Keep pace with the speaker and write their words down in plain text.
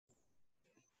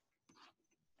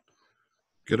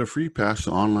Get a free pass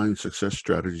to Online Success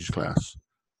Strategies class.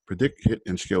 Predict, hit,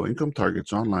 and scale income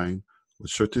targets online with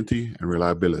certainty and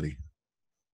reliability.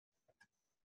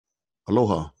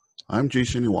 Aloha, I'm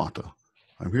Jason Iwata.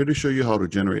 I'm here to show you how to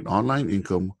generate online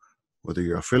income, whether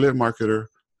you're an affiliate marketer,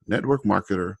 network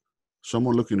marketer,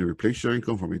 someone looking to replace your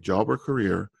income from a job or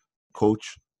career,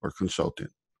 coach, or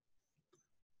consultant.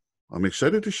 I'm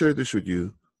excited to share this with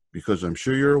you because I'm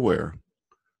sure you're aware,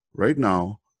 right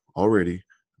now, already,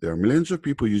 there are millions of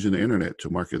people using the internet to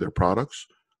market their products,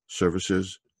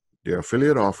 services, their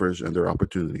affiliate offers, and their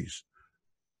opportunities.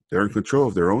 They're in control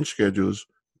of their own schedules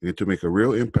and get to make a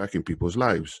real impact in people's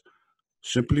lives,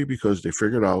 simply because they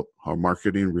figured out how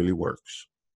marketing really works.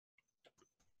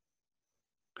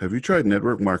 Have you tried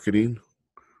network marketing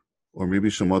or maybe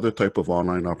some other type of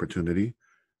online opportunity?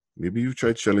 Maybe you've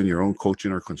tried selling your own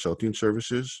coaching or consulting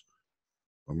services,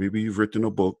 or maybe you've written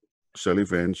a book, sell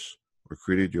events, or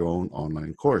created your own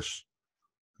online course.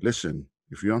 Listen,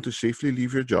 if you want to safely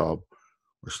leave your job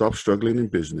or stop struggling in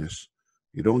business,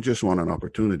 you don't just want an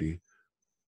opportunity.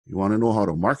 You want to know how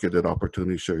to market that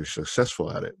opportunity so you're successful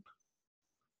at it.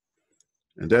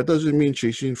 And that doesn't mean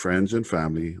chasing friends and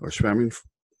family or spamming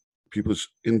people's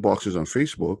inboxes on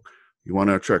Facebook. You want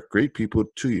to attract great people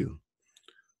to you.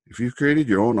 If you've created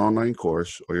your own online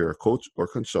course or you're a coach or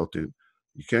consultant,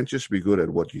 you can't just be good at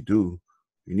what you do.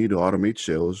 You need to automate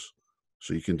sales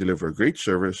so you can deliver a great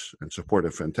service and support a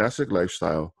fantastic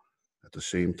lifestyle at the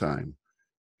same time.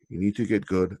 You need to get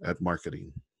good at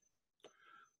marketing.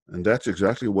 And that's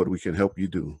exactly what we can help you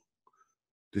do.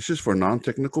 This is for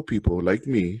non-technical people like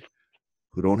me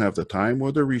who don't have the time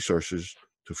or the resources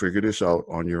to figure this out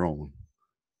on your own.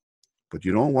 But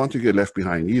you don't want to get left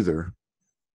behind either.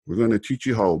 We're going to teach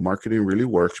you how marketing really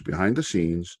works behind the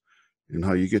scenes and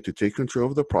how you get to take control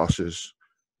of the process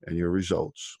and your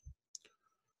results.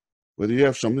 Whether you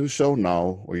have something to sell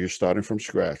now or you're starting from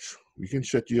scratch, we can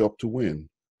set you up to win.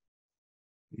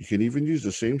 You can even use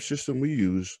the same system we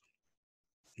use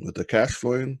with the cash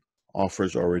flowing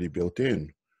offers already built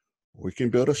in. We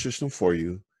can build a system for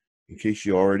you in case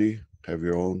you already have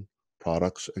your own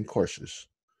products and courses.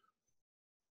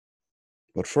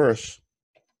 But first,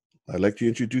 I'd like to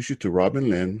introduce you to Robin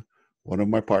Lynn, one of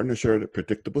my partners here at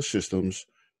Predictable Systems.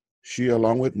 She,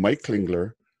 along with Mike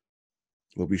Klingler,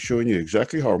 will be showing you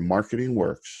exactly how marketing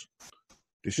works.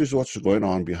 This is what's going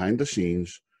on behind the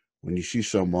scenes when you see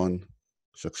someone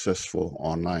successful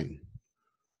online.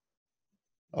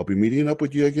 I'll be meeting up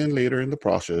with you again later in the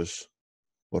process,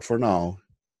 but for now,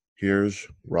 here's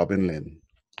Robin Lynn.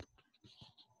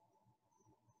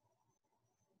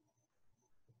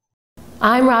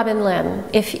 I'm Robin Lynn.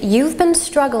 If you've been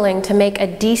struggling to make a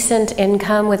decent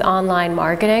income with online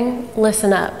marketing,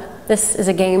 listen up. This is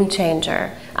a game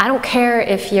changer. I don't care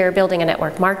if you're building a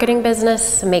network marketing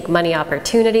business, make money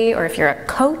opportunity, or if you're a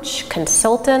coach,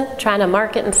 consultant, trying to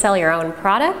market and sell your own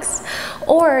products,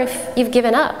 or if you've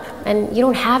given up and you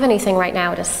don't have anything right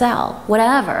now to sell,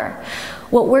 whatever.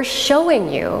 What we're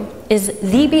showing you is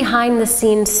the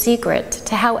behind-the-scenes secret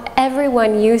to how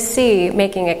everyone you see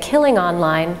making a killing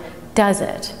online does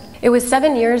it. It was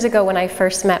 7 years ago when I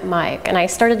first met Mike, and I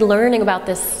started learning about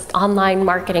this online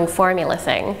marketing formula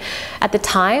thing. At the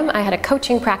time, I had a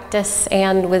coaching practice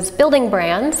and was building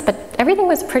brands, but everything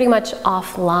was pretty much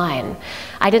offline.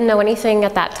 I didn't know anything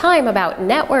at that time about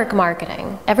network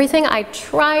marketing. Everything I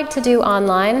tried to do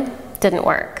online didn't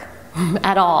work.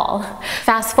 At all.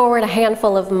 Fast forward a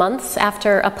handful of months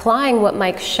after applying what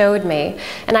Mike showed me,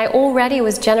 and I already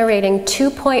was generating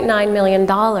 $2.9 million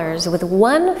with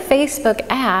one Facebook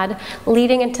ad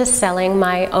leading into selling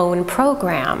my own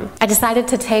program. I decided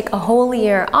to take a whole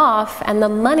year off, and the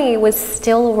money was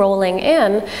still rolling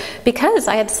in because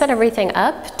I had set everything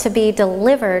up to be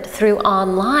delivered through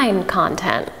online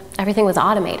content. Everything was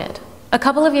automated. A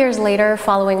couple of years later,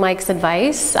 following Mike's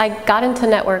advice, I got into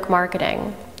network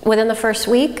marketing. Within the first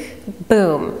week,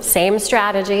 boom, same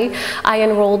strategy. I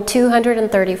enrolled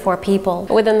 234 people.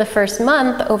 Within the first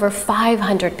month, over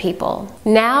 500 people.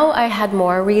 Now I had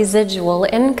more residual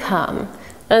income.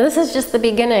 Now this is just the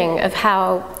beginning of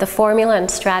how the formula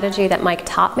and strategy that Mike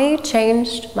taught me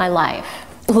changed my life.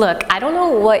 Look, I don't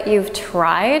know what you've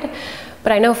tried,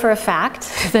 but I know for a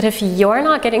fact that if you're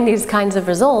not getting these kinds of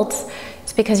results,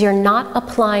 it's because you're not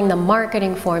applying the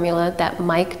marketing formula that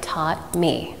Mike taught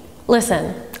me.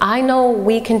 Listen, I know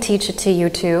we can teach it to you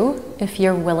too, if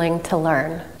you're willing to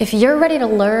learn. If you're ready to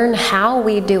learn how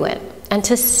we do it, and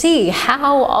to see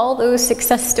how all those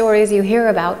success stories you hear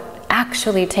about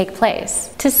actually take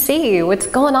place, to see what's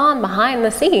going on behind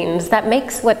the scenes that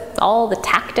makes what all the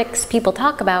tactics people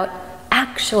talk about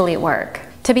actually work.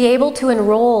 To be able to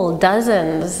enroll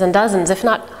dozens and dozens, if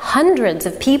not hundreds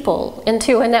of people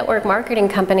into a network marketing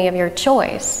company of your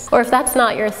choice. Or if that's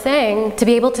not your thing, to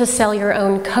be able to sell your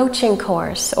own coaching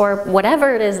course or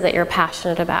whatever it is that you're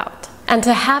passionate about. And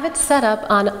to have it set up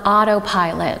on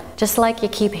autopilot, just like you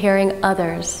keep hearing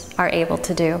others are able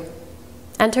to do.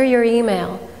 Enter your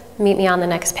email. Meet me on the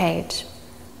next page.